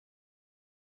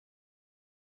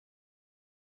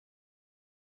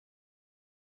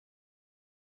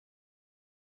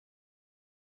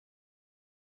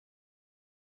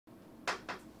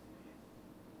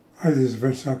Hi, this is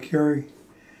Vince Alcieri.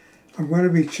 I'm going to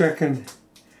be checking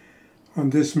on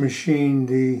this machine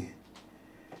the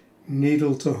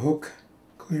needle to hook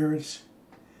clearance,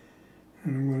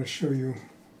 and I'm going to show you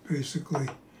basically.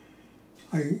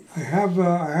 I have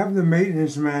the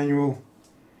maintenance manual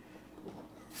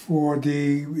for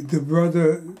the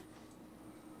Brother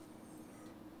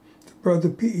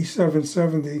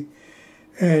PE770,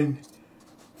 and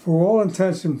for all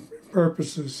intents and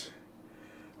purposes,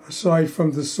 aside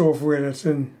from the software that's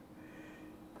in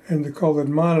the colored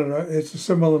monitor, it's a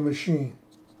similar machine.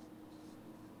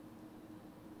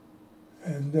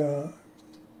 And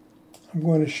I'm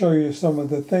going to show you some of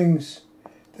the things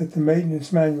that the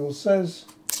maintenance manual says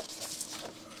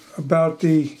about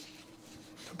the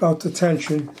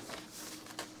tension.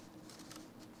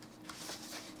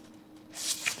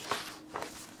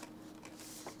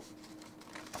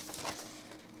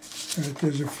 And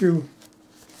there's a few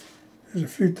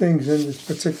things in this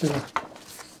particular.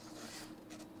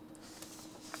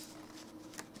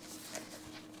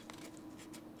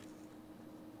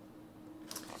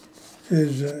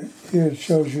 Here it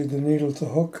shows you the needle to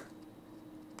hook.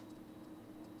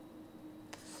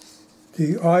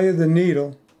 The eye of the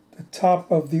needle, the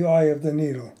top of the eye of the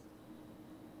needle.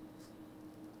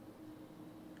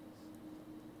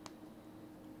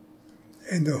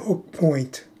 And the hook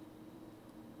point.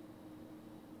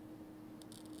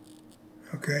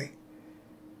 Okay,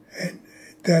 and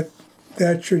that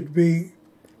should be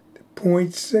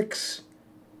 0.6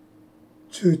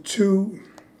 to 2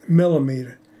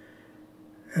 millimeter,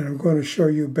 and I'm going to show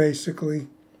you basically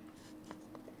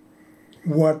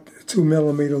what 2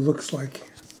 millimeter looks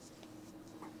like.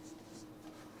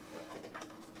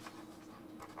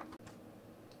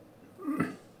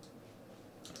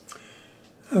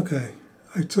 Okay,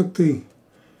 I took the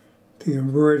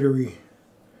embroidery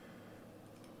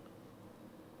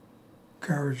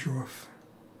carriage off.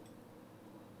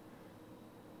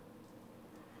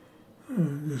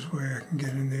 This way I can get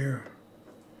in there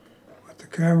with the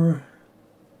camera.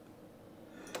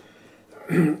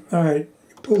 Alright,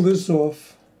 you pull this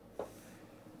off.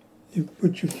 You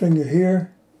put your finger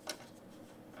here.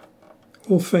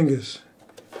 All fingers.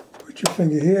 Put your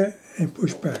finger here and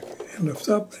push back and lift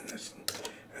up,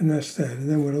 and that's that. And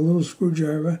then with a little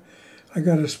screwdriver, I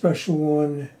got a special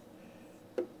one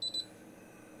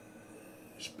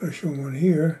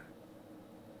here.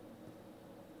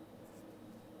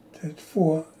 That's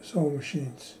 4 sewing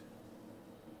machines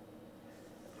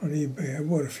on eBay. I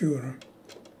bought a few of them.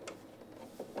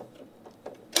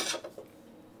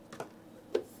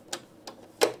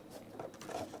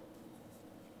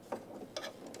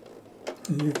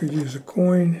 And you could use a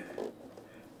coin.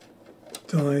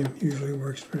 Dime usually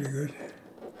works pretty good.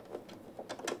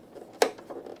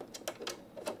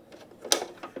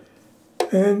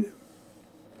 And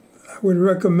I would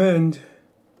recommend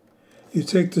you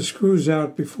take the screws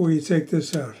out before you take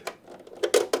this out,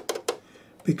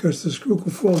 because the screw can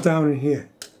fall down in here,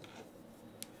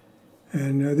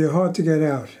 and they're hard to get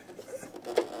out.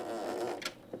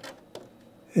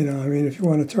 You know, I mean, if you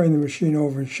want to turn the machine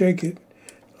over and shake it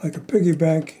like a piggy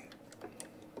bank,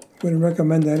 wouldn't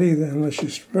recommend that either unless you're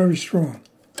very strong.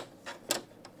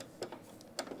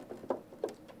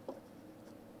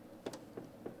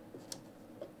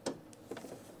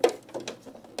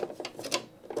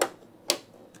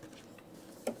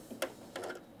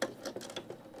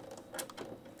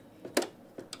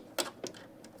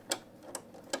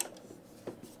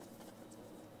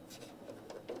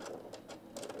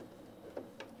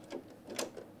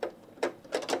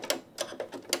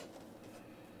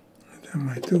 That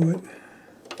might do it.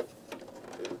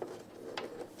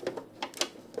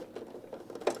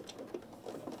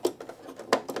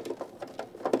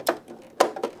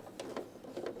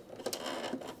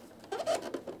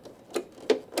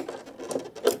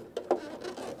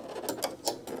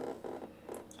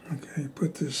 Okay,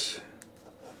 put this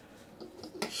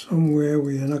somewhere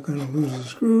where you're not going to lose the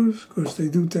screws, because they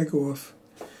do take off.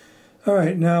 All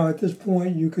right, now at this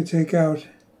point you could take out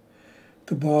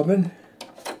the bobbin.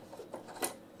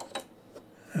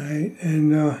 Right,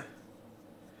 and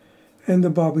the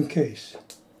bobbin case,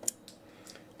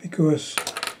 because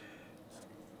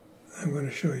I'm going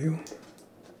to show you.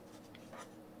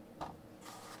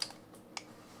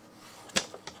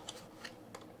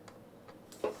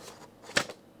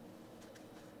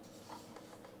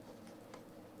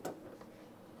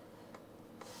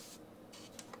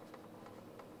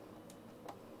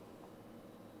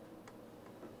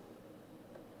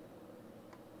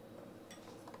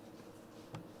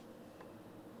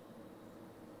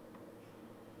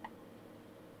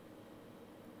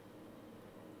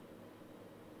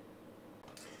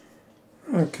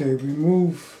 Okay,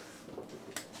 remove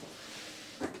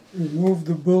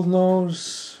the bull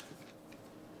nose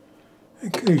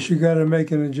in case you got to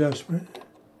make an adjustment.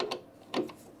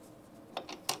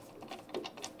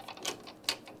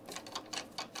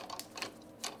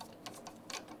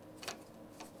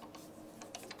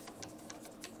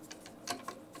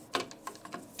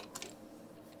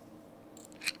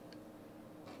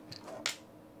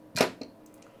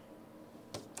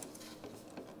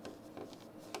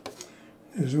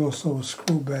 There's also a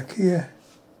screw back here.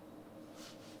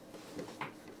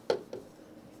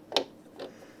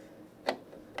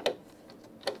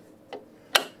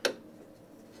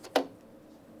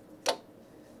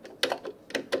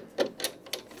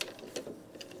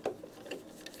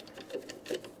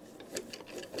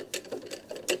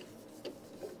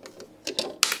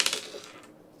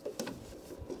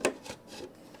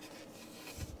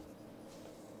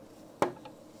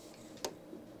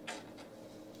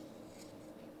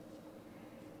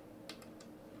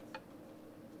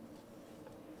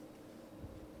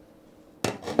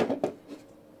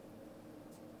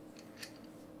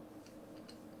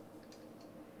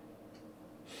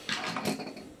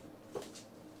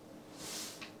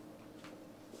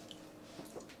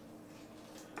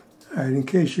 All right, in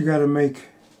case you got to make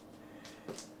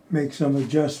some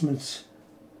adjustments.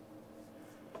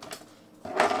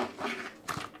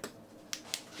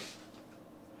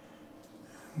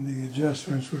 And the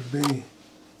adjustments would be,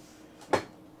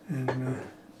 and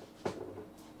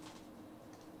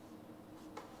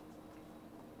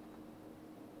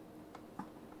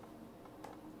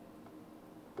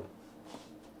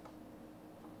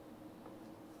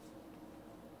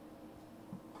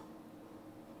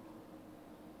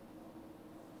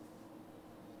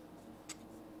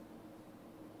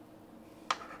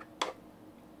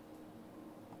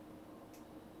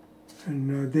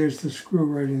there's the screw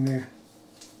right in there.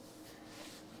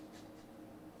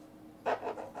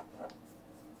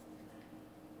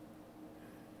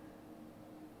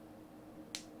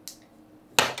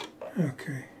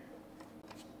 Okay.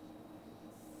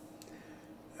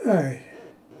 All right.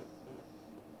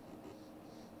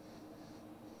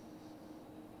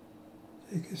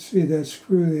 You can see that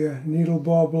screw there, needle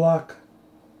bar block.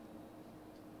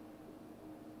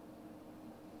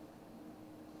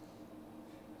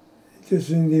 Just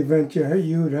in the event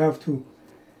you would have to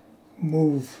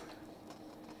move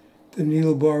the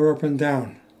needle bar up and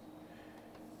down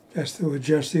just to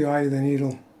adjust the eye of the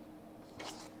needle.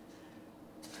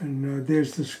 And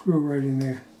there's the screw right in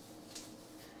there.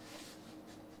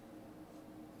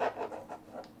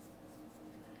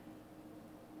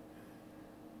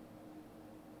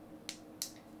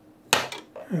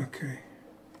 Okay.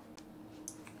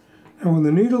 Now when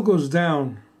the needle goes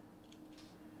down,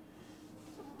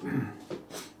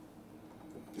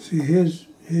 see here's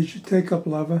your take-up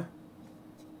lever.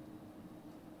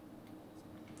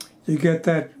 You get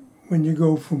that when you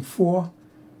go from 4,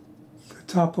 the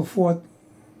top of 4,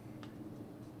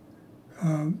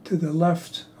 to the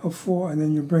left of 4, and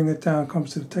then you bring it down,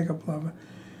 comes to the take-up lever.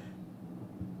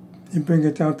 You bring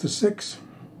it down to 6.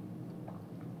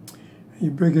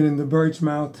 You bring it in the bird's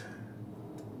mouth,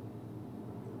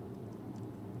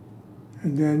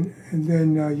 and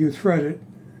then you thread it.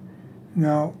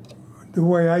 Now, the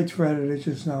way I threaded it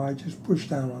just now, I just push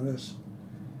down on this,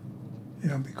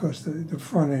 because the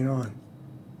front ain't on.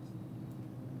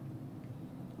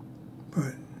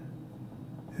 But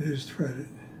it is threaded.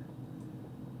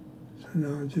 So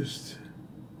now just,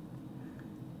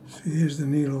 see here's the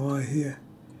needle eye here.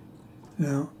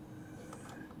 Now,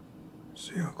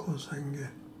 see how close I can get.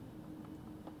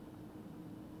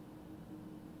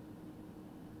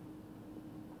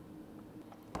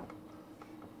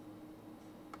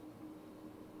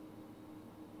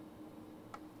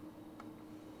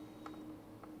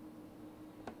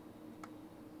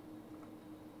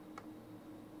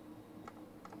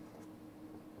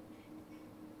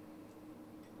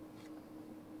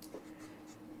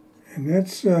 And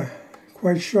that's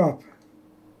quite sharp.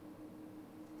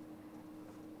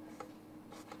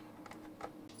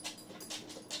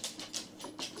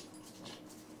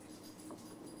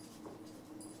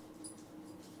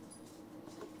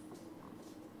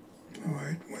 All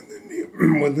right,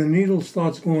 when the needle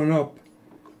starts going up,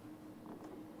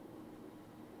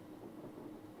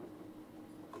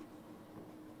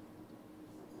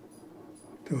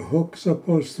 the hook's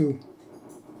supposed to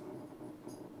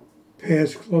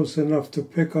pass close enough to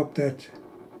pick up that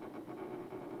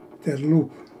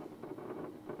loop.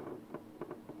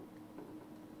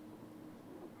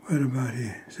 What about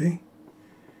here? See?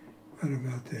 What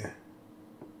about there?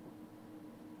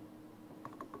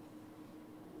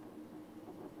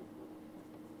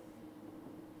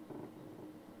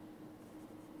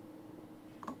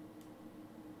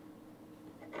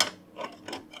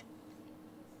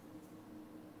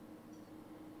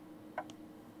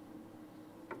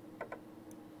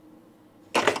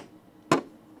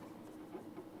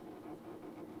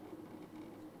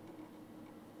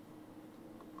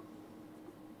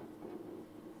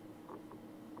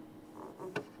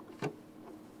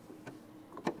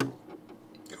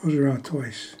 Goes around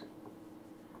twice.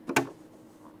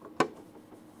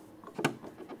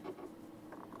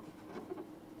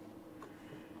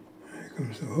 There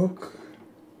comes the hook.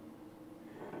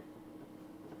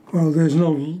 Well, there's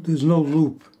no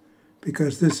loop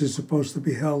because this is supposed to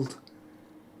be held,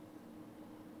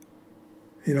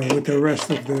 you know, with the rest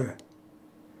of the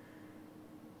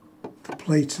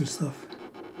plates and stuff.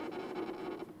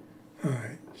 All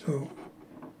right, so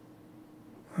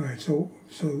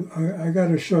I got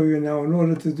to show you now. In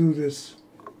order to do this,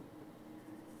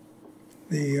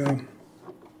 the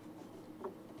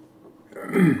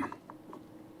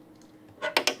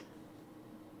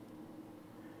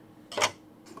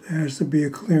there has to be a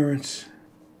clearance.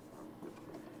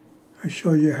 I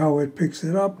showed you how it picks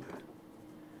it up.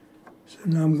 So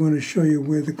now I'm going to show you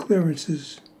where the clearance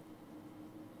is.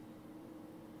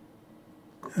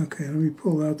 Okay, let me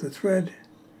pull out the thread.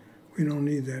 We don't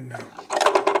need that now.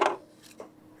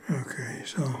 Okay,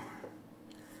 so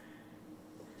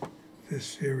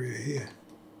this area here.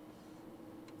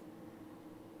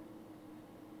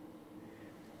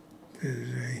 There's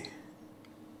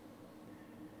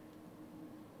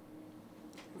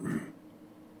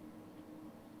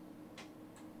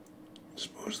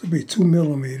supposed to be 2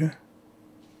 millimeter.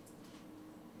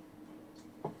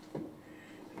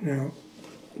 Now,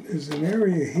 there's an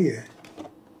area here.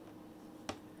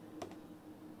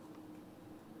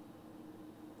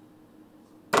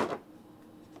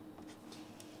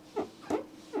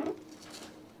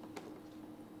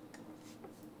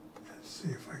 Let's see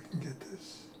if I can get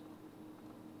this.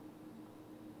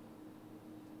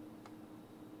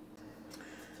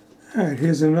 All right,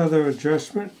 here's another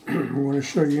adjustment. I'm going to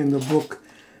show you in the book,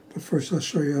 but first I'll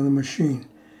show you on the machine.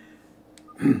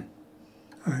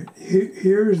 All right,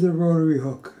 here is the rotary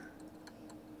hook.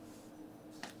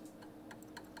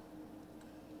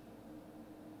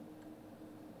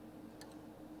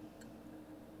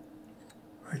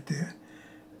 Right there.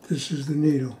 This is the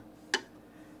needle.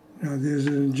 Now there's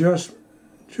an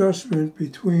adjustment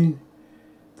between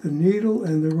the needle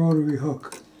and the rotary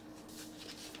hook.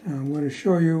 Now I'm going to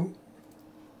show you.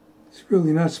 It's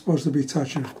really not supposed to be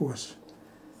touching, of course.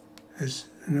 In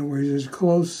other words, as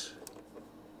close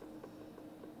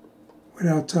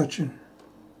without touching.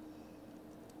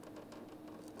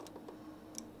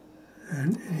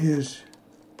 And here's,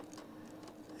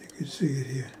 you can see it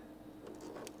here.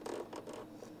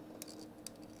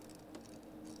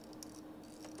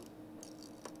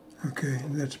 Okay,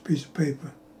 and that's a piece of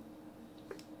paper.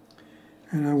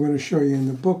 And I'm going to show you in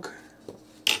the book.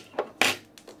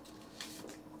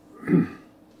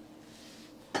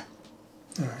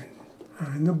 All right,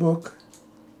 in the book.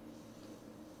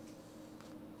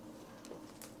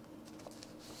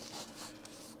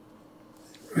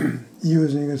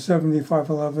 Using a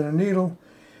 7511 needle,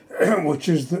 which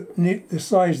is the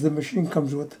size the machine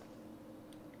comes with.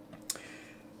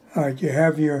 All right, you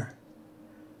have your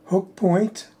hook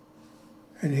point,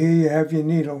 and here you have your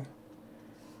needle.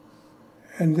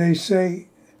 And they say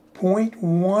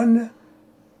 0.1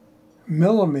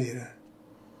 millimeter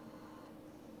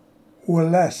or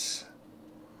less.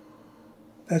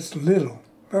 That's little,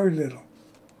 very little,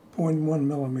 0.1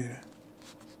 millimeter.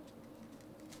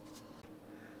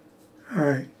 All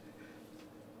right,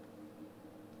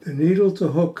 the needle to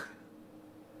hook,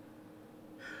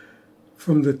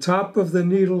 from the top of the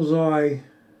needle's eye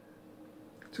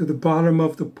to the bottom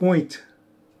of the point,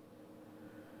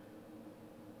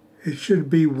 it should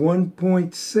be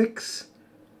 1.6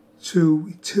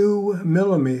 to 2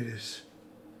 millimeters.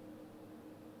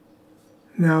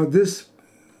 Now this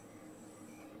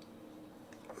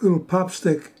little pop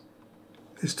stick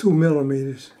is 2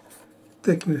 millimeters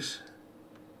thickness.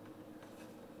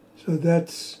 So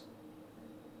that's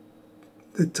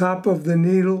the top of the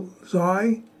needle's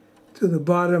eye to the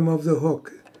bottom of the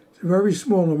hook. It's a very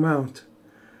small amount.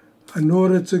 In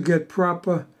order to get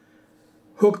proper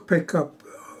hook pickup,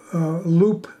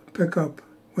 loop pickup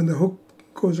when the hook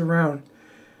goes around.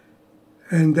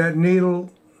 And that needle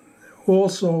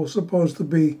also supposed to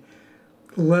be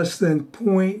less than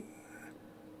 0.1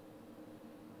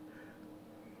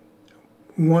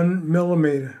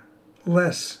 millimeter,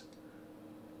 less.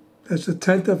 That's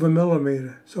 1/10 of a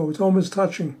millimeter, so it's almost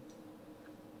touching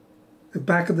the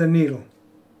back of the needle.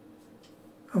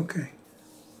 Okay.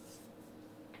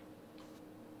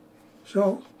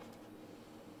 So,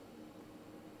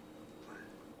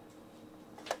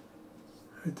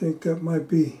 I think that might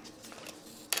be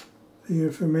the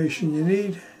information you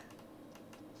need.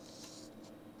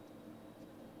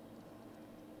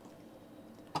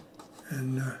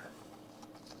 And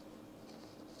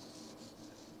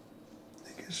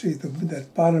you can see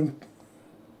that bottom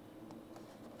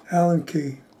Allen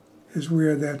key is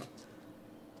where that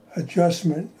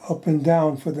adjustment up and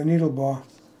down for the needle bar.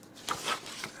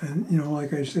 And you know,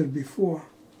 like I said before,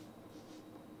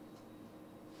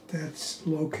 that's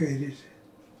located.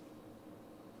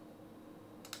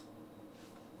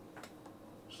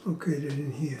 It's located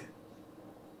in here.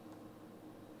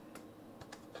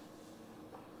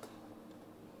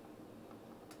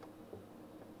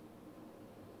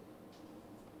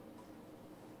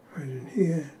 Right in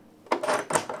here.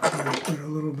 I'm going to put a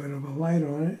little bit of a light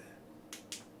on it.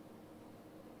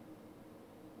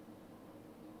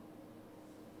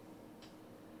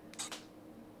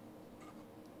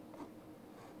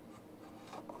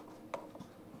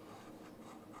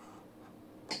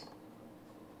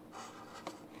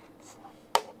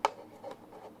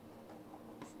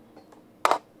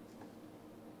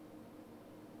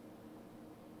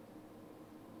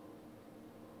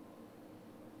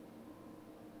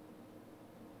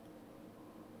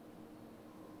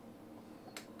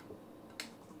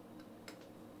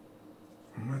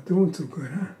 I'm not doing too good,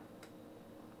 huh?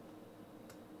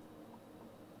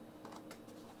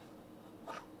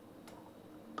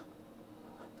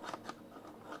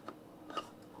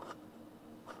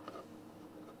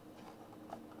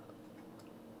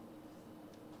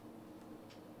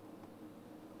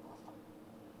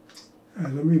 All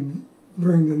right, let me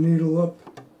bring the needle up